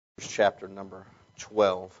chapter number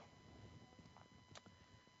 12.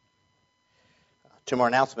 Two more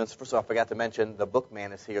announcements. First of all, I forgot to mention the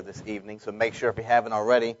bookman is here this evening, so make sure if you haven't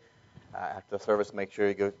already, after the service, make sure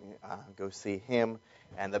you go see him.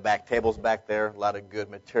 And the back table's back there, a lot of good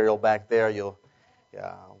material back there.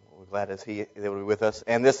 We're glad that he will be with us.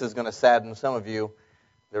 And this is going to sadden some of you.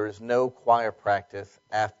 There is no choir practice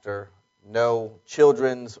after, no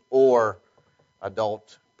children's or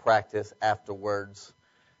adult practice afterwards.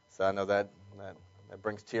 So I know that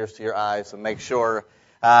brings tears to your eyes. So make sure,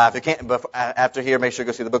 if you can't, after here, make sure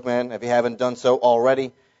you go see the bookman if you haven't done so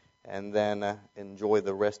already, and then enjoy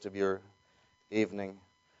the rest of your evening.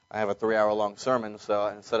 I have a 3-hour-long sermon, so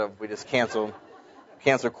instead of we just cancel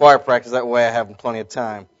choir practice, that way I have plenty of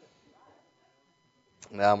time.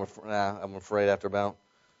 Now I'm afraid after about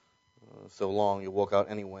so long you'll walk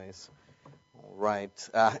out anyways. All right.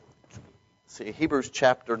 See Hebrews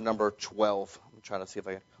chapter number 12. I'm trying to see if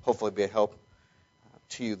I can hopefully be a help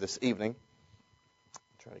to you this evening.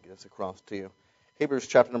 Try to get this across to you. Hebrews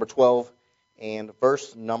chapter number 12 and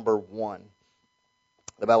verse number 1.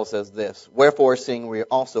 The Bible says this: Wherefore, seeing we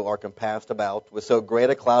also are compassed about with so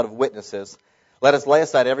great a cloud of witnesses, let us lay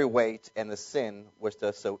aside every weight and the sin which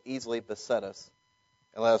does so easily beset us,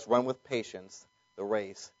 and let us run with patience the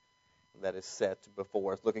race that is set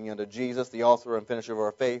before us, looking unto Jesus, the author and finisher of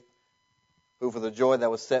our faith, who for the joy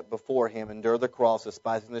that was set before him endured the cross,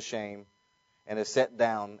 despising the shame, and is set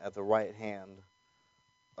down at the right hand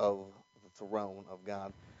of the throne of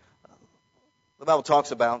God. The Bible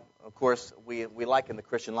talks about, of course, we liken the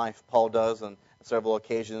Christian life, Paul does on several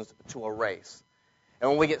occasions, to a race. And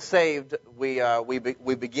when we get saved, we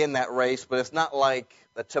begin that race, but it's not like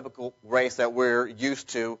the typical race that we're used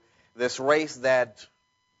to. This race that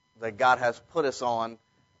God has put us on,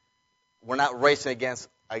 we're not racing against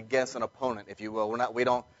an opponent, if you will.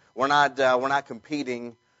 We're not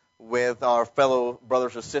competing with our fellow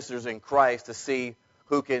brothers or sisters in Christ to see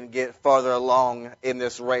who can get farther along in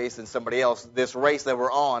this race than somebody else. This race that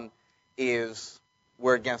we're on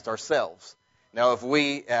we're against ourselves. Now, if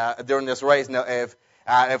we during this race,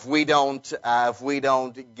 if we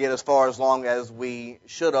don't get as far as long as we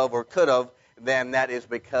should have or could have, then that is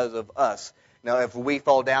because of us. Now, if we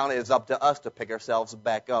fall down, it's up to us to pick ourselves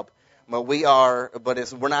back up. But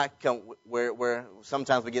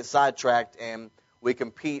sometimes we get sidetracked and we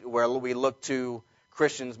compete where we look to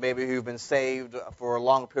Christians maybe who've been saved for a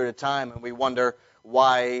long period of time, and we wonder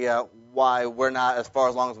why we're not as far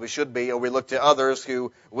along as we should be, or we look to others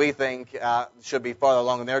who we think should be farther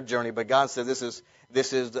along in their journey. But God said this race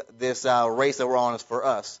that we're on is for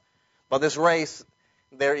us. But this race,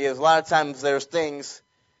 a lot of times there's things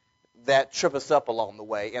that trip us up along the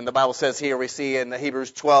way. And the Bible says here, we see in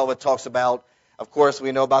Hebrews 12, it talks about, of course,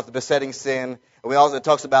 we know about the besetting sin. And it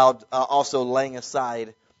talks about also laying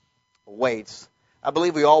aside weights. I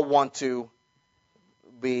believe we all want to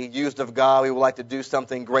be used of God. We would like to do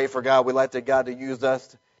something great for God. We like God to use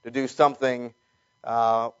us to do something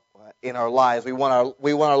in our lives. We want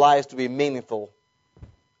our lives to be meaningful.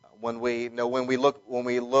 When we come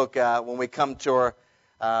to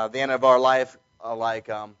the end of our life, like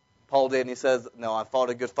Paul did, and he says, "No, I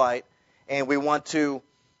fought a good fight," and we want to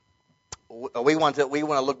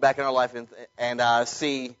look back in our life and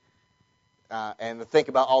see. And think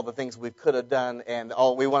about all the things we could have done, and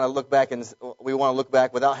we want to look back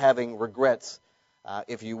without having regrets,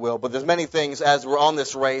 if you will. But there's many things as we're on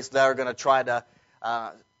this race that are going to try to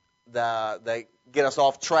get us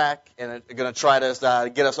off track, and are going to try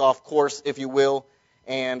to get us off course, if you will.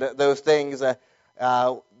 And those things,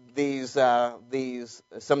 these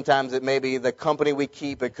sometimes it may be the company we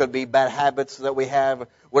keep, it could be bad habits that we have,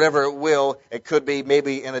 whatever it will. It could be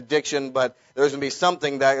maybe an addiction, but there's going to be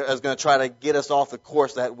something that is going to try to get us off the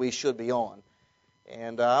course that we should be on.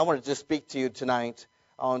 And I want to just speak to you tonight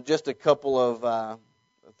on just a couple of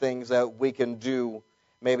things that we can do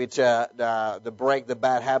maybe to break the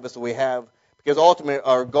bad habits that we have, because ultimately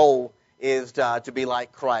our goal is to be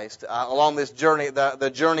like Christ. Along this journey,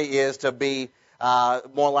 the journey is to be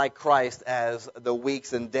more like Christ as the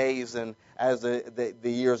weeks and days and as the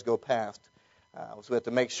years go past. So we have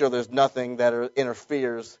to make sure there's nothing that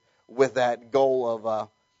interferes with that goal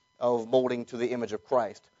of molding to the image of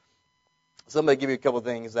Christ. So I'm going to give you a couple of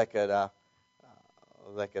things that could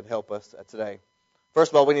help us today.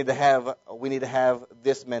 First of all, we need to have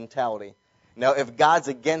this mentality. Now, if God's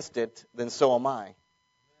against it, then so am I.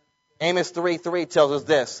 Amos 3:3 tells us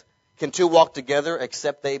this: Can two walk together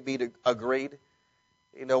except they be agreed?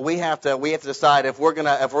 We have to decide if we're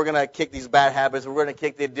gonna kick these bad habits, if we're gonna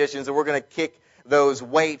kick the addictions, if we're gonna kick those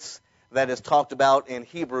weights that is talked about in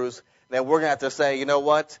Hebrews, then we're gonna have to say, you know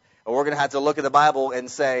what? And we're going to have to look at the Bible and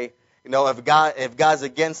say, if God's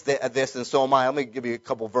against this, then so am I. Let me give you a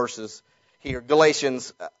couple verses here.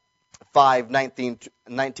 Galatians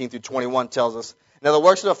 5:19 through 21 tells us, now the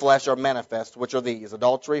works of the flesh are manifest, which are these: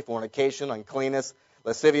 adultery, fornication, uncleanness,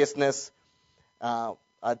 lasciviousness,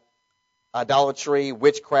 idolatry,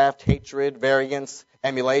 witchcraft, hatred, variance,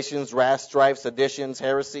 emulations, wrath, strife, seditions,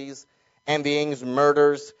 heresies, envyings,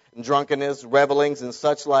 murders, drunkenness, revelings, and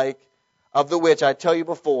such like, of the which I tell you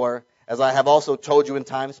before, as I have also told you in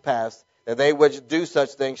times past, that they which do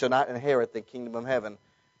such things shall not inherit the kingdom of heaven.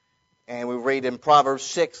 And we read in Proverbs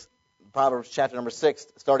chapter number 6,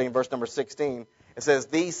 starting in verse number 16, it says,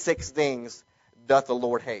 these 6 things doth the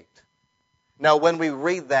Lord hate. Now, when we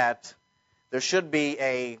read that, there should be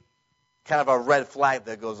a kind of a red flag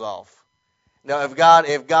that goes off. Now,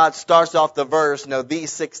 if God starts off the verse,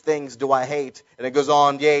 these 6 things do I hate, and it goes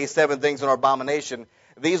on, yea, 7 things are abomination,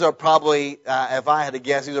 these are probably, if I had to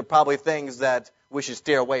guess, these are probably things that we should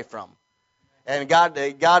steer away from. And God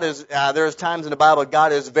is, there's times in the Bible,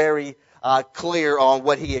 God is very clear on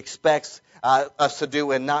what He expects us to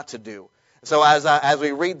do and not to do. So as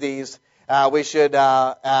we read these, we should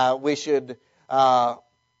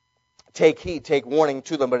take heed, take warning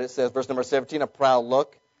to them. But it says, verse number 17, a proud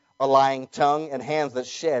look, a lying tongue, and hands that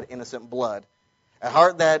shed innocent blood, a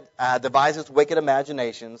heart that devises wicked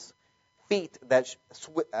imaginations, feet that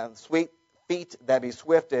be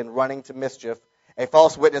swift in running to mischief, a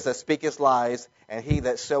false witness that speaketh lies, and he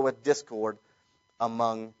that soweth discord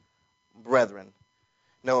among brethren.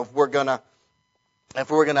 Now, if we're gonna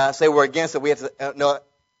say we're against it, we have to know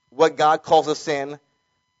what God calls a sin.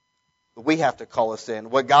 We have to call a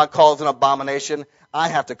sin. What God calls an abomination, I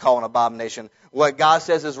have to call an abomination. What God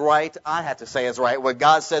says is right, I have to say is right. What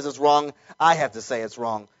God says is wrong, I have to say it's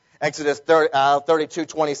wrong. Exodus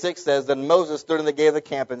 32:26 says, then Moses stood in the gate of the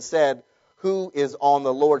camp and said, who is on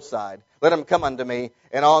the Lord's side? Let him come unto me.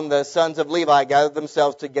 And on the sons of Levi gathered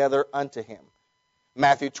themselves together unto him.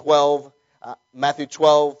 Matthew 12,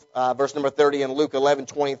 verse number 30, and Luke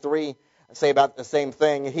 11:23 say about the same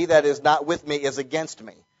thing. He that is not with me is against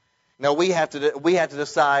me. Now we have to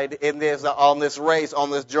decide in this on this race,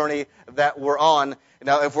 on this journey that we're on.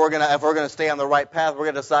 If we're gonna stay on the right path, we're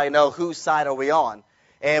gonna decide whose side are we on.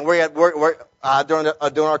 And we're during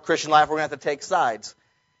our Christian life, we're gonna have to take sides.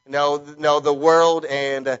 The world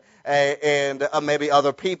and maybe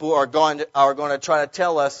other people are going to try to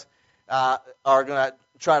tell us, are going to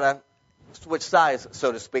try to switch sides,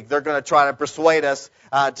 so to speak. They're going to try to persuade us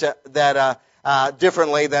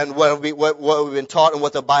differently than what we've been taught and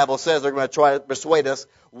what the Bible says. They're going to try to persuade us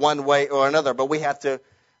one way or another. But we have to,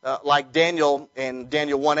 like Daniel in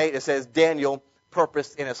Daniel 1:8, it says Daniel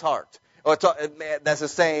purposed in his heart. That's the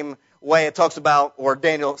same way it talks about, or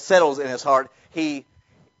Daniel settles in his heart. He,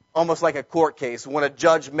 almost like a court case, when a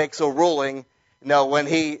judge makes a ruling, when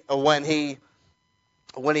he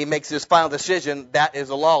makes his final decision, that is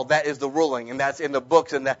the law, that is the ruling, and that's in the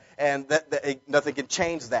books, and nothing can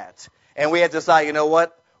change that. And we have to decide,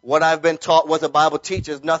 what I've been taught, what the Bible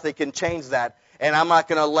teaches, nothing can change that. And I'm not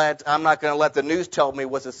going to let the news tell me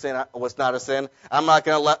what's a sin, what's not a sin. I'm not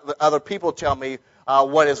going to let other people tell me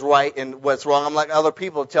what is right and what's wrong. I'm letting other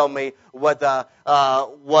people tell me what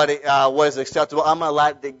is acceptable. I'm going to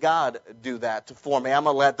let God do that for me. I'm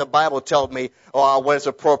going to let the Bible tell me what is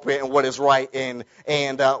appropriate and what is right and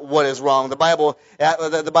what is wrong. The Bible,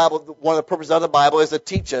 one of the purposes of the Bible is to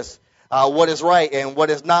teach us what is right and what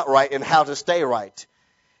is not right and how to stay right.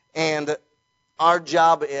 And our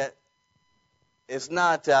job it's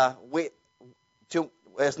not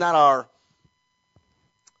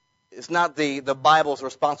the Bible's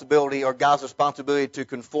responsibility or God's responsibility to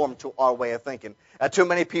conform to our way of thinking. Too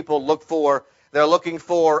many people they're looking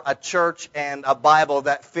for a church and a Bible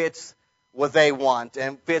that fits what they want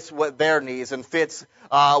and fits what their needs and fits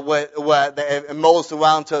and molds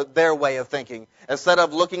around to their way of thinking. Instead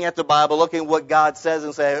of looking at the Bible, looking at what God says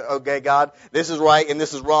and say, okay, God, this is right and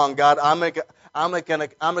this is wrong. God, I'm not going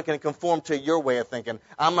to conform to your way of thinking.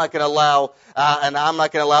 I'm not going to allow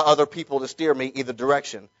other people to steer me either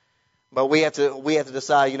direction. But we have to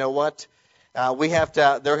decide.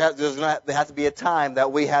 There has to be a time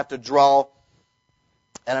that we have to draw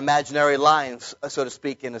an imaginary line, so to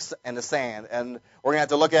speak, in the sand, and we're going to have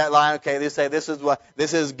to look at that line. Okay, they say this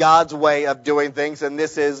is God's way of doing things, and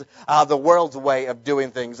this is the world's way of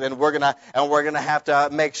doing things, and we're gonna have to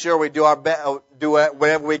make sure we do our best, do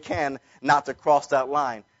whatever we can not to cross that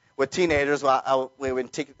line. With teenagers, we've been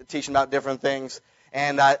teaching about different things,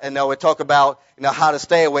 and we talk about how to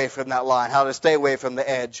stay away from that line, how to stay away from the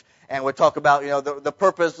edge, and we talk about the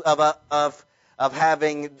purpose of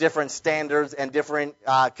having different standards and different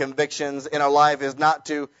convictions in our life is not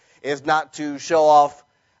to is not to show off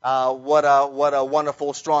what a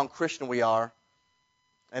wonderful, strong Christian we are.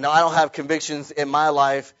 And I don't have convictions in my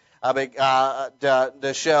life to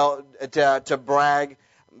brag.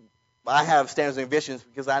 I have standards and convictions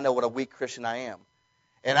because I know what a weak Christian I am.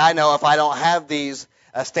 And I know if I don't have these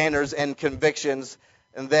standards and convictions,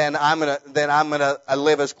 and then I'm gonna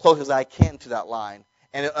live as close as I can to that line.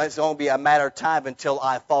 And it's going to be a matter of time until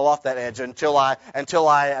I fall off that edge, until I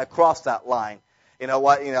cross that line. You know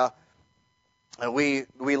what? We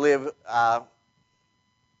live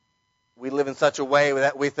in such a way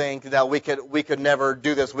that we think that we could never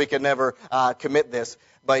do this, we could never commit this.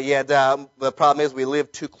 But yet the problem is we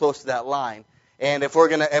live too close to that line. And if we're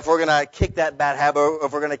gonna kick that bad habit, or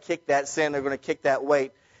if we're gonna kick that sin, or we're gonna kick that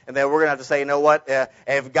weight, and then we're gonna have to say, you know what?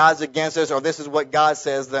 If God's against us, or this is what God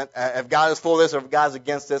says, then if God is for this, or if God's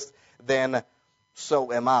against us, then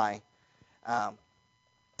so am I.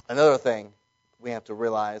 Another thing we have to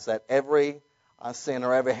realize that every sin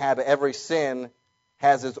or every habit, every sin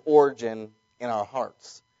has its origin in our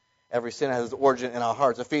hearts. Every sin has its origin in our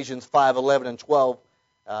hearts. Ephesians 5:11 and 12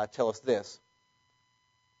 tell us this.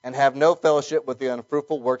 And have no fellowship with the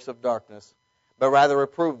unfruitful works of darkness, but rather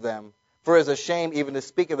reprove them. For it is a shame even to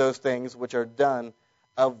speak of those things which are done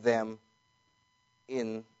of them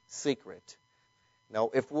in secret. No,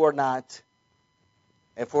 if we're not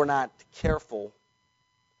careful,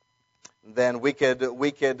 then we could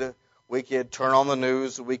turn on the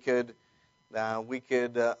news. We could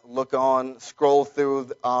scroll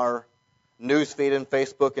through our news feed in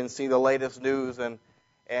Facebook and see the latest news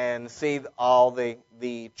and see all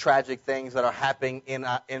the tragic things that are happening in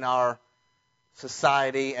our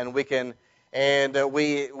society, and we could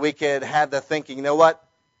have the thinking, you know what?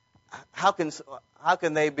 How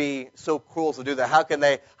can they be so cruel to do that? How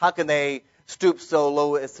can they stoop so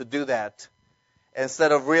low as to do that?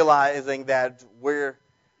 Instead of realizing that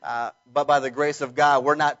but by the grace of God,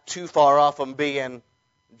 we're not too far off from being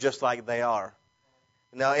just like they are.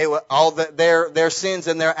 Their sins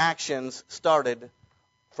and their actions started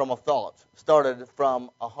from a thought, started from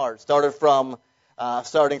a heart, starting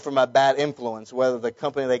from a bad influence, whether the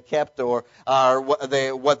company they kept or what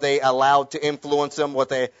they allowed to influence them, what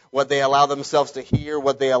they allow themselves to hear,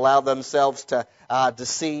 what they allow themselves to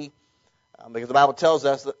see. Because the Bible tells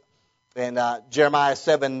us that in Jeremiah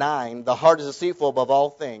 7:9, the heart is deceitful above all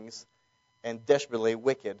things and desperately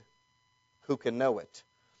wicked. Who can know it?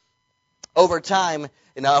 Over time,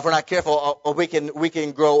 if we're not careful, we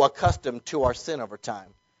can grow accustomed to our sin over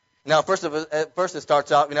time. First it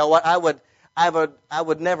starts out, you know what? I would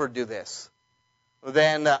never do this.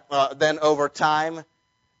 Then over time,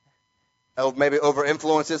 maybe over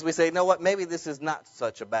influences, we say, you know what? Maybe this is not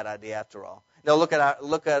such a bad idea after all. Look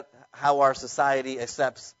at how our society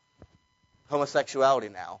accepts homosexuality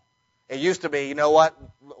now. It used to be, you know what?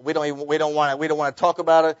 We don't want to talk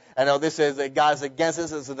about it. I know this is God's against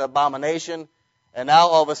us. It's an abomination. And now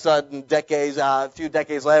all of a sudden, a few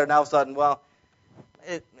decades later, now all of a sudden, well,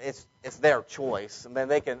 it's their choice. I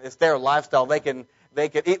mean, it's their lifestyle. They can.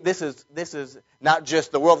 This is not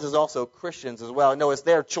just the world. This is also Christians as well. No, it's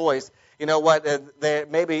their choice. You know what?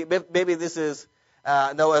 Maybe this is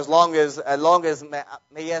as long as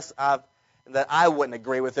yes, that I wouldn't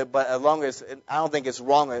agree with it, but as long as I don't think it's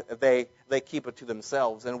wrong if they keep it to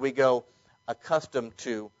themselves, and we go accustomed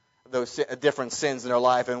to those different sins in our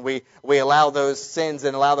life, and we allow those sins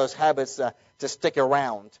and allow those habits to stick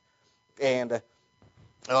around, and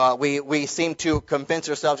we seem to convince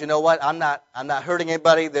ourselves, you know what, I'm not hurting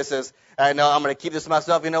anybody. I'm going to keep this to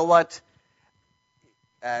myself. You know what?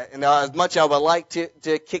 As much as I would like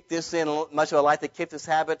to kick this in, as much as I would like to kick this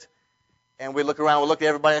habit, and we look around, we look at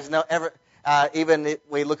everybody else. Even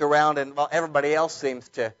we look around, and everybody else seems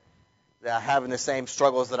to having the same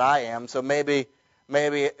struggles that I am. So maybe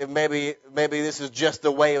this is just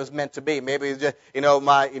the way it was meant to be. Maybe it's just, we talk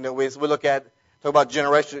about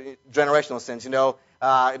generational sins.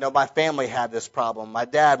 My family had this problem. My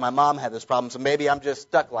dad, my mom had this problem. So maybe I'm just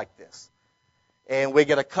stuck like this. And we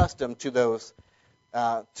get accustomed to those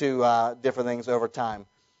different things over time.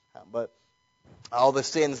 But all the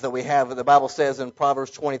sins that we have, the Bible says in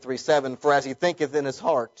Proverbs 23:7, for as he thinketh in his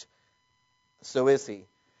heart, so is he.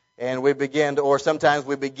 And sometimes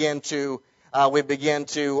we begin to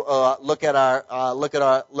look at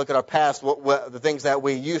our past, the things that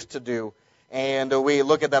we used to do, and we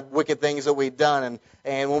look at the wicked things that we've done,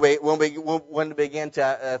 and when we begin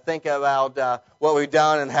to think about what we've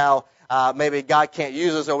done and how maybe God can't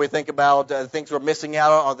use us, or we think about things we're missing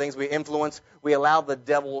out on, or things we influence, we allow the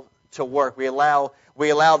devil to work. We allow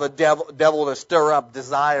the devil to stir up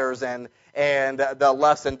desires and and the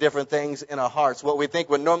lust and different things in our hearts. What we think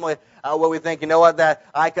would normally, you know what, that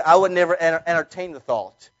I would never entertain the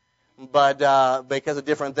thought. But because of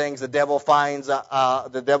different things, the devil finds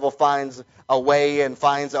a way and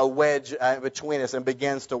finds a wedge between us and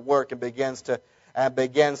begins to work and begins to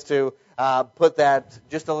put that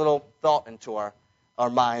just a little thought into our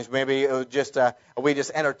minds. Maybe it was just we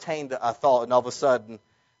just entertained a thought, and all of a sudden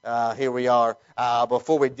here we are.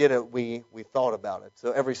 Before we did it, we thought about it.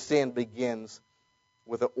 So every sin begins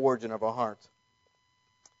with the origin of our heart.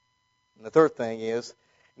 And the third thing is,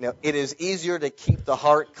 it is easier to keep the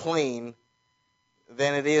heart clean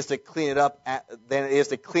than it is to clean it up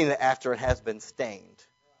after it has been stained.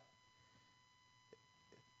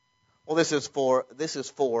 Well, this is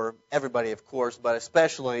for everybody, of course, but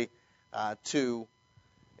especially to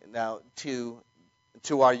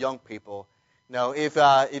our young people. If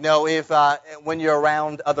when you're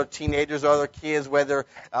around other teenagers or other kids, whether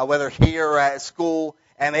here or at school,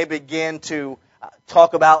 and they begin to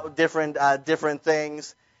talk about different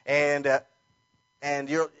things, and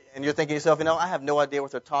you're thinking to yourself, I have no idea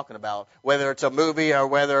what they're talking about. Whether it's a movie or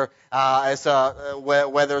whether it's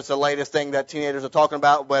the latest thing that teenagers are talking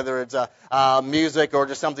about, whether it's music or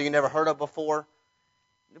just something you never heard of before,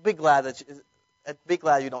 be glad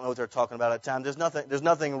you don't know what they're talking about at times. There's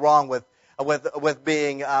nothing wrong with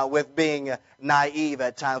being naive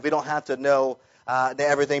at times. We don't have to know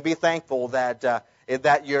everything. Be thankful that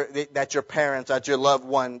your parents, that your loved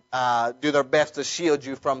one, do their best to shield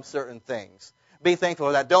you from certain things. Be thankful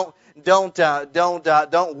for that.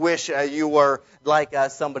 Don't wish you were like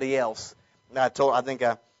somebody else. I told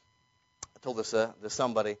this to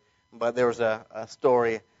somebody, but there was a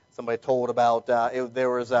story somebody told about. There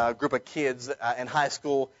was a group of kids in high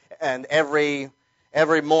school, and every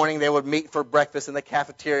morning they would meet for breakfast in the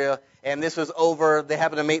cafeteria. And this was over. They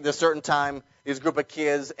happened to meet at a certain time. This group of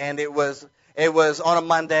kids, and it was on a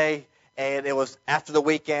Monday, and it was after the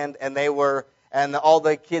weekend, and all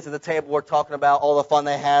the kids at the table were talking about all the fun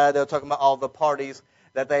they had. They were talking about all the parties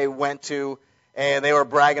that they went to, and they were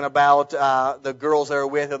bragging about the girls they were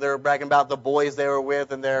with, or they were bragging about the boys they were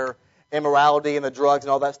with, and their immorality and the drugs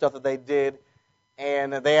and all that stuff that they did.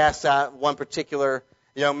 And they asked one particular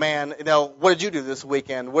young man, what did you do this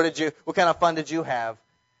weekend? What kind of fun did you have?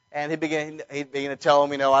 And he began to tell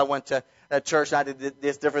them, I went to church and I did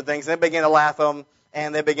these different things. And they began to laugh at him,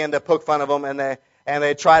 and they began to poke fun of him, and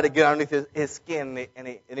they tried to get underneath his skin.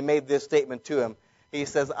 And he made this statement to him. He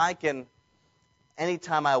says,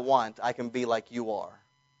 anytime I want, I can be like you are.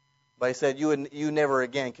 But he said, you never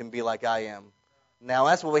again can be like I am. Now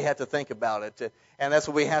that's what we have to think about it, and that's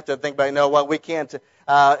what we have to think about. We can't.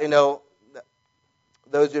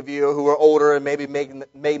 Those of you who are older and maybe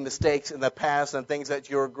made mistakes in the past and things that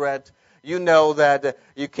you regret, you know that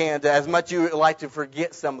you can't, as much you like to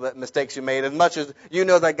forget some of the mistakes you made, as much as you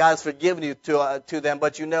know that God's forgiven you to them,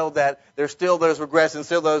 but you know that there's still those regrets and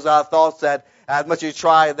still those thoughts that, as much as you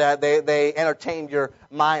try, that they entertain your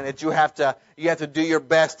mind, that you have to do your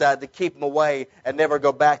best to keep them away and never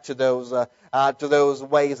go back to those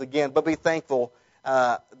ways again. But be thankful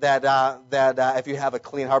that if you have a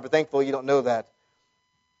clean heart, but thankful you don't know that.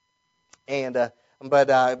 And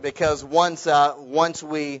because once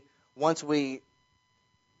we have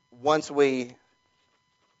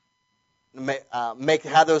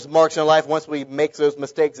those marks in our life, once we make those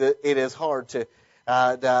mistakes, it is hard to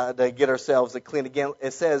get ourselves clean again.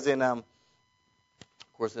 It says in, of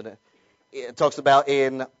course, it talks about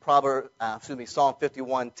in Psalm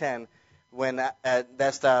 51:10, when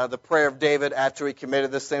that's the prayer of David after he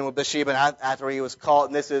committed the sin with Bathsheba, and after he was caught,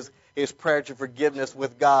 and this is his prayer to forgiveness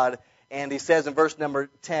with God. And he says in verse number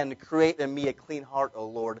 10, "Create in me a clean heart, O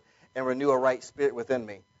Lord, and renew a right spirit within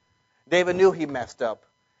me." David knew he messed up,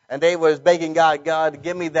 and David was begging God,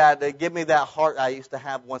 give me that heart I used to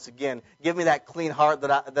have once again. Give me that clean heart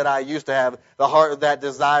that I used to have, the heart that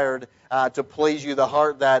desired to please you, the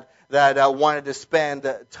heart that wanted to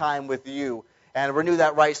spend time with you. And renew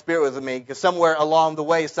that right spirit with me, because somewhere along the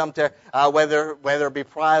way, whether it be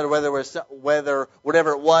pride or whether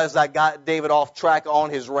whatever it was that got David off track on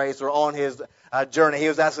his race or on his journey, he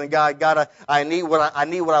was asking God, I need what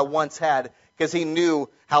I once had, because he knew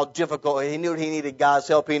how difficult. He knew he needed God's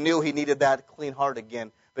help. He knew he needed that clean heart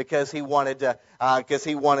again, because he wanted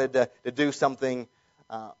to do something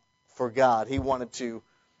for God. He wanted to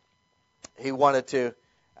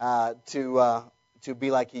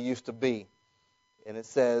be like he used to be. And it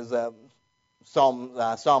says,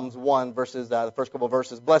 Psalms 1, the first couple of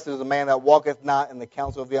verses, "Blessed is the man that walketh not in the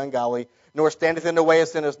counsel of the ungodly, nor standeth in the way of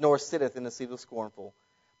sinners, nor sitteth in the seat of the scornful.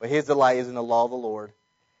 But his delight is in the law of the Lord,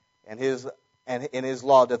 and in his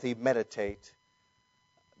law doth he meditate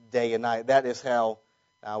day and night. That is how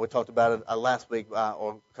we talked about it last week or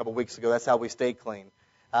a couple of weeks ago. That's how we stay clean.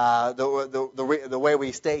 The way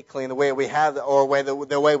we stay clean, the way we have, or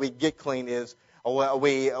the way we get clean is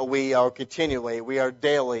we are continually, we are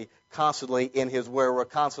daily, constantly in His Word. We're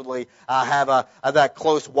constantly have that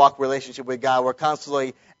close walk relationship with God. We're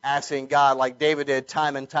constantly asking God, like David did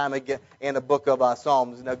time and time again in the book of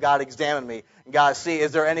Psalms. God, examine me. God, see,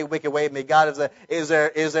 is there any wicked way in me? God, is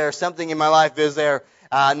there something in my life? Is there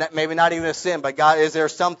maybe not even a sin, but God, is there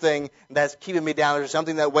something that's keeping me down? Is there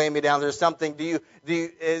something that weighing me down? Is there something?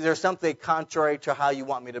 Is there something contrary to how you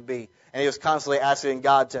want me to be? And he was constantly asking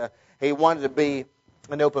God he wanted to be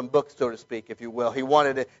an open book, so to speak, if you will. He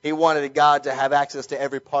wanted God to have access to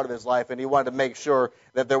every part of his life, and he wanted to make sure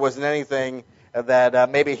that there wasn't anything that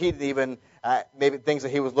maybe he didn't even, maybe things that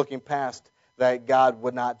he was looking past that God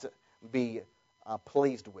would not be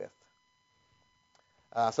pleased with.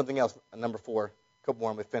 Something else, number 4, a couple more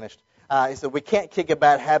and we finished. He said, we can't kick a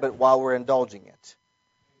bad habit while we're indulging it.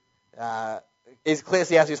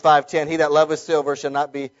 Ecclesiastes 5:10, he that loveth silver shall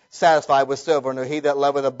not be satisfied with silver, nor he that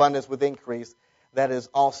loveth abundance with increase. That is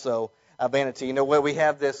also a vanity. You know, where we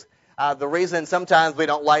have this, the reason sometimes we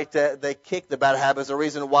don't like to kick the bad habits, the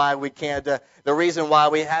reason why we can't, the reason why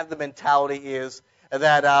we have the mentality is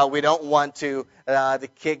that we don't want to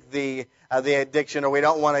kick the addiction, or we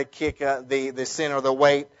don't want to kick the sin or the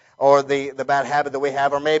weight or the bad habit that we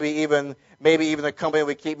have, or maybe even the company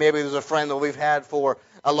we keep. Maybe there's a friend that we've had for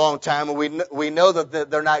a long time, and we know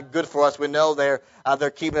that they're not good for us. We know they're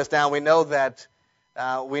keeping us down. We know that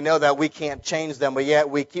we can't change them, but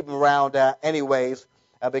yet we keep them around anyways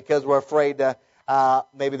because we're afraid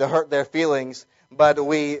maybe to hurt their feelings. But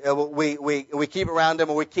we keep around them,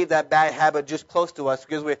 and we keep that bad habit just close to us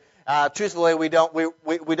because truthfully we don't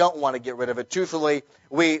want to get rid of it. Truthfully,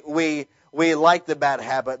 we like the bad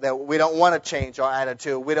habit, that we don't want to change our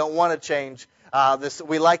attitude. We don't want to change this.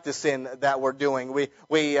 We like the sin that we're doing. We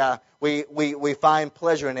find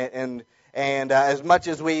pleasure in it, and as much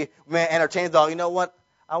as we may entertain the thought, you know what?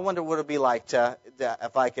 I wonder what it'd be like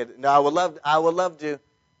if I could. No, I would love to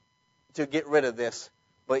get rid of this,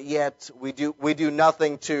 but yet we do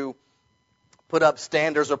nothing to put up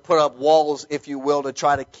standards or put up walls, if you will, to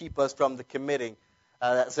try to keep us from the committing,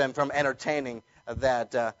 from entertaining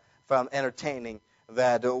that.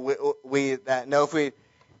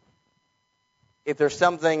 If there's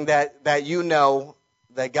something that you know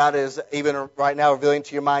that God is even right now revealing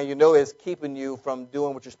to your mind, you know is keeping you from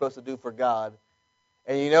doing what you're supposed to do for God,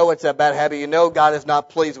 and you know it's a bad habit, you know God is not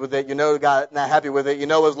pleased with it, you know God is not happy with it, you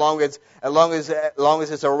know as long as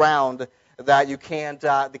it's around that you can't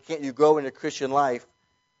you grow in your Christian life,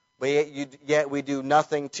 but yet we do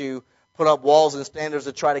nothing to put up walls and standards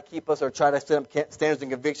to try to keep us, or try to set up standards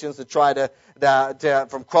and convictions to try to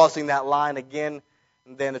from crossing that line again.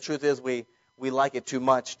 And then the truth is we like it too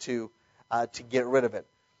much to get rid of it.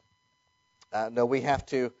 No, we have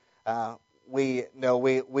to. We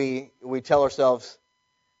tell ourselves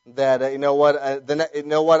that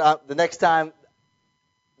the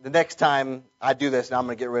next time I do this, now I'm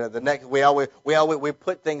going to get rid of it. We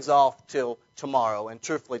put things off till tomorrow, and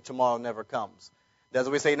truthfully, tomorrow never comes. As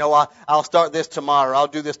we say, no, I'll start this tomorrow. I'll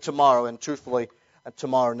do this tomorrow, and truthfully,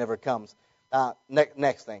 tomorrow never comes.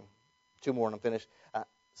 Next thing, 2 more and I'm finished.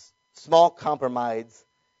 Small compromises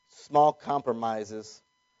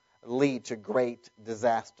lead to great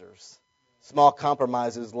disasters. Small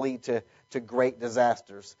compromises lead to great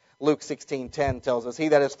disasters. Luke 16:10 tells us, he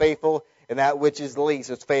that is faithful in that which is least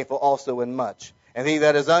is faithful also in much. And he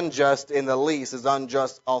that is unjust in the least is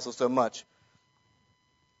unjust also so much.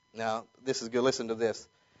 Now, this is good. Listen to this.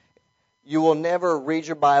 You will never read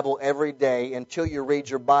your Bible every day until you read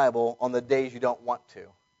your Bible on the days you don't want to.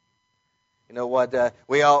 You know what?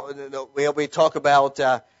 We talk about.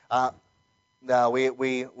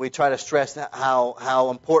 We try to stress how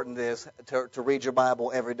important it is to read your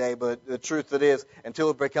Bible every day. But the truth it is, until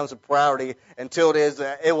it becomes a priority, until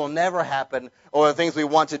it will never happen, or the things we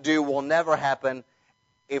want to do will never happen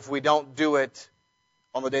if we don't do it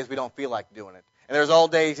on the days we don't feel like doing it. And there's all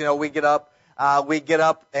days, we get up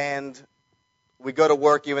and we go to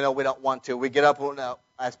work even though we don't want to. We get up,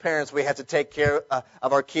 as parents, we have to take care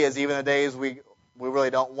of our kids even the days we really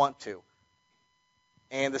don't want to.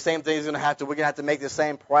 And the same thing is we're going to have to make the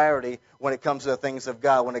same priority when it comes to the things of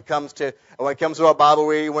God. When it comes to our Bible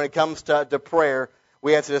reading, when it comes to prayer,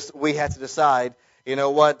 we have to decide,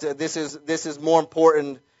 this is more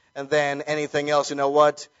important than anything else. You know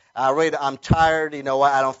what? I'm tired. You know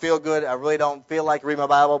what? I don't feel good. I really don't feel like reading my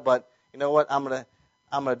Bible, but you know what? I'm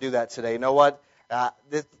gonna do that today. You know what? I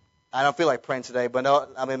don't feel like praying today, but no,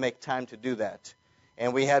 I'm gonna make time to do that.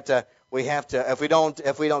 And we have We have to. If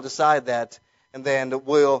we don't decide that, and then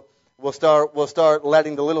we'll start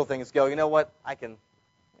letting the little things go. You know what? I don't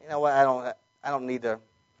need to.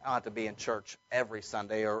 I don't have to be in church every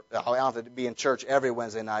Sunday, or I don't have to be in church every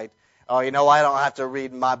Wednesday night. Or I don't have to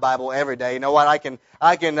read my Bible every day. You know what?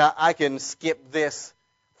 I can skip this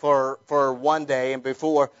for one day, and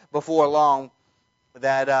before long,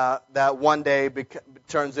 that one day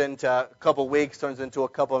turns into a couple weeks, turns into a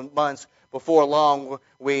couple of months. Before long,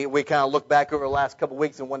 we kind of look back over the last couple of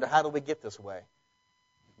weeks and wonder, how did we get this way?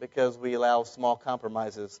 Because we allow small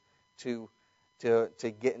compromises to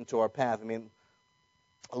get into our path. I mean,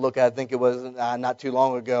 I think it was not too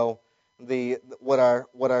long ago, what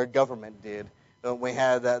our government did. We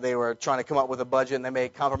had they were trying to come up with a budget, and they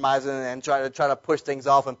made compromises and try to push things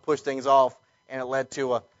off, and it led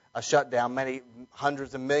to a shutdown. Many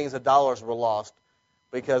hundreds of millions of dollars were lost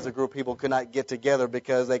because a group of people could not get together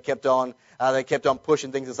because they kept on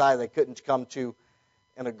pushing things aside. They couldn't come to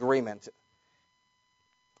an agreement.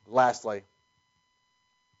 Lastly,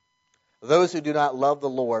 those who do not love the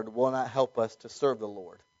Lord will not help us to serve the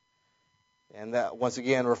Lord. And that, once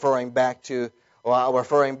again, referring back to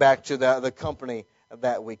the company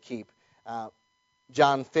that we keep.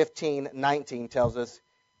 John 15:19 tells us,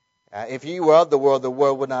 if you were of the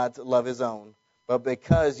world would not love his own. But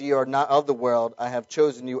because ye are not of the world, I have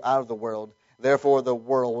chosen you out of the world. Therefore the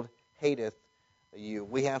world hateth you.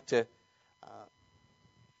 We have to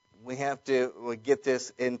get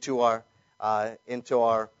this into our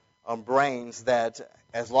brains, that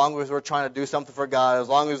as long as we're trying to do something for God, as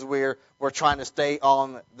long as we're trying to stay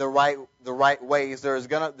on the right ways, there's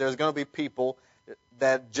gonna be people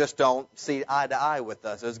that just don't see eye to eye with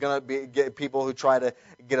us. There's gonna be people who try to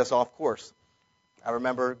get us off course. I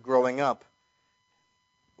remember growing up,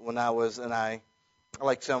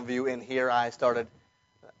 like some of you in here, I started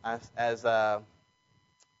as a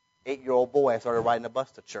 8-year-old boy. I started riding a bus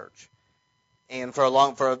to church. And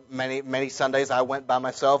for many Sundays, I went by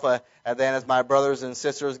myself. And then as my brothers and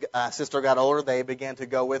sister got older, they began to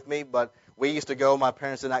go with me. But we used to go. My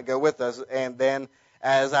parents did not go with us. And then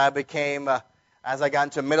as I got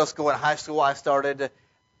into middle school and high school, I started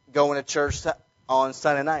going to church on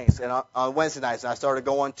Sunday nights and on Wednesday nights. And I started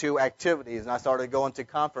going to activities, and I started going to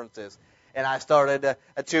conferences. And I started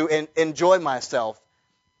to enjoy myself.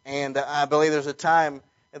 And I believe there's a time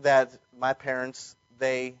that my parents,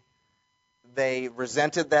 they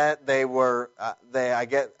resented that. I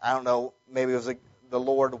don't know, maybe it was the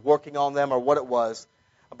Lord working on them or what it was.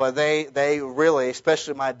 But they really,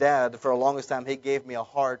 especially my dad, for the longest time, he gave me a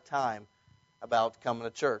hard time about coming to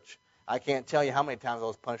church. I can't tell you how many times I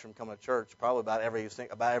was punished from coming to church. Probably about every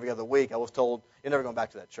other week, I was told, "You're never going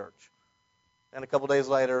back to that church." And a couple days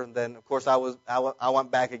later, then of course I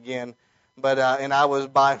went back again. But and I was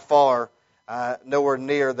by far nowhere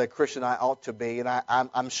near the Christian I ought to be. And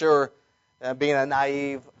I'm sure, being a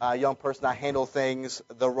naive young person, I handled things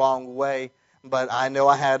the wrong way. But I know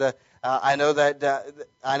I know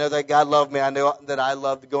that God loved me. I know that I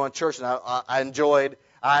loved going to church, and I enjoyed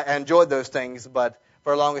those things. But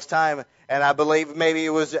for the longest time, and I believe maybe it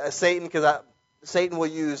was Satan, because Satan will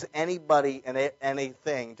use anybody and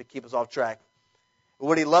anything to keep us off track.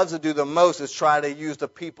 What he loves to do the most is try to use the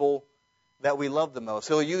people that we love the most.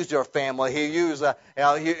 He'll use your family. He'll use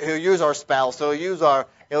our spouse. He'll use our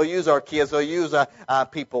kids. He'll use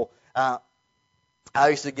people. I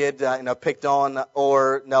used to get picked on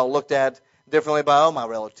or looked at differently by all my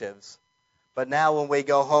relatives. But now when we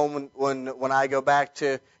go home, when I go back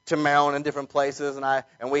to Maryland and different places,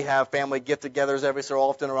 and we have family get-togethers every so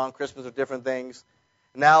often around Christmas or different things,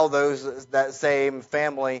 now that same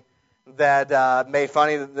family that made fun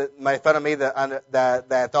of me,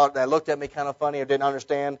 that thought, that looked at me kind of funny or didn't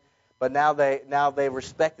understand, but now they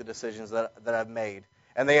respect the decisions that I've made,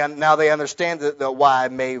 and now they understand why I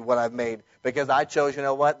made what I've made, because I chose. You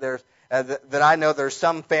know what? That I know there's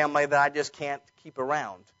some family that I just can't keep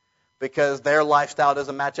around because their lifestyle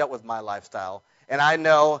doesn't match up with my lifestyle, and I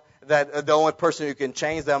know that the only person who can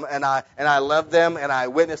change them, and I love them, and I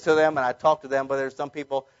witness to them, and I talk to them, but there's some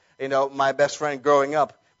people. My best friend growing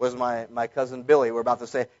up was my cousin Billy. We're about to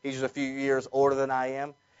say he's just a few years older than I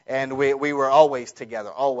am, and we were always together,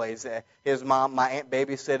 always. His mom, my aunt,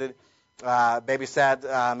 babysat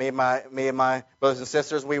me and my brothers and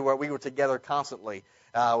sisters. We were together constantly.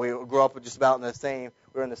 We grew up just about in the same.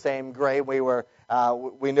 We were in the same grade. We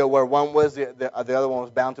knew where one was, the other one was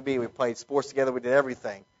bound to be. We played sports together. We did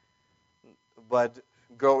everything. But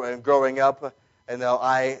growing up,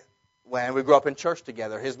 when we grew up in church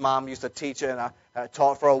together. His mom used to teach, and I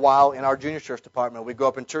taught for a while in our junior church department. We grew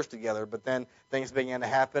up in church together, but then things began to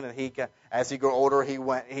happen, and as he grew older, he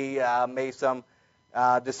made some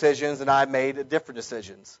decisions, and I made different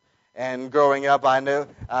decisions. And growing up, I knew,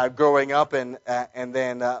 and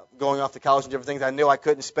then going off to college and different things, I knew I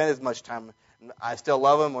couldn't spend as much time. I still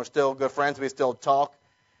love them. We're still good friends. We still talk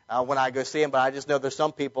when I go see them. But I just know there's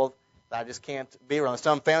some people that I just can't be around.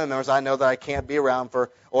 Some family members I know that I can't be around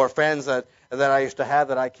or friends that I used to have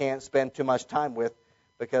that I can't spend too much time with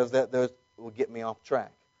because those will get me off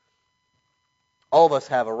track. All of us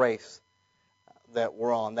have a race that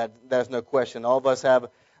we're on. There's no question. All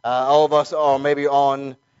of us are maybe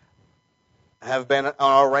have been on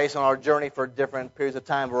our race, on our journey for different periods of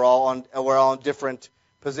time. We're all on different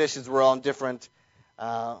positions. We're all in different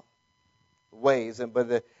ways.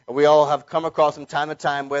 But we all have come across from time to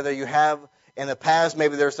time, whether you have in the past,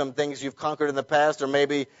 maybe there's some things you've conquered in the past, or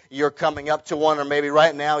maybe you're coming up to one, or maybe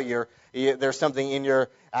right now there's something in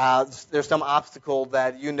there's some obstacle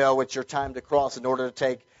that you know it's your time to cross in order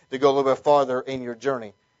to go a little bit farther in your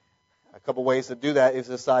journey. A couple ways to do that is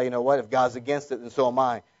to decide, you know what, if God's against it, then so am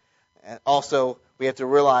I. And also, we have to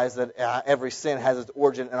realize that every sin has its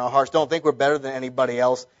origin in our hearts. Don't think we're better than anybody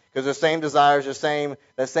else, because the same desires,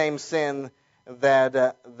 the same sin that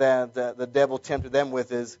the devil tempted them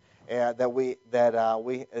with is that we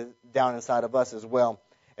down inside of us as well.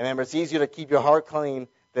 And remember, it's easier to keep your heart clean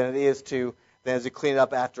than it is to clean it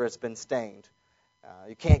up after it's been stained.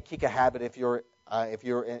 You can't kick a habit if you're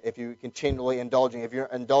continually indulging. If you're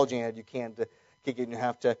indulging it, you can't kick it.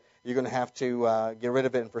 You're going to have to get rid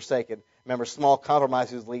of it and forsake it. Remember, small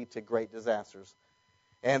compromises lead to great disasters.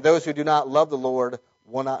 And those who do not love the Lord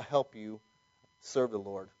will not help you serve the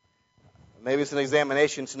Lord. Maybe it's an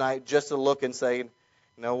examination tonight just to look and say, you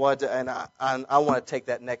know what, and I want to take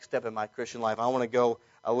that next step in my Christian life. I want to go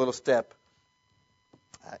a little step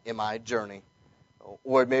in my journey.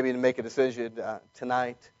 Or maybe to make a decision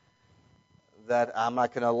tonight that I'm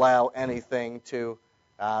not going to allow anything to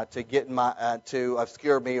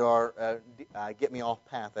obscure me or get me off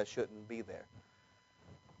path that shouldn't be there.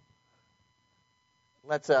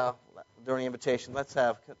 Let's during the invitation,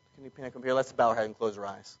 can you come here? Let's bow our head and close our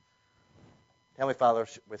eyes. Heavenly Father,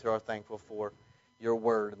 we are thankful for your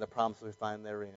word and the promises we find therein.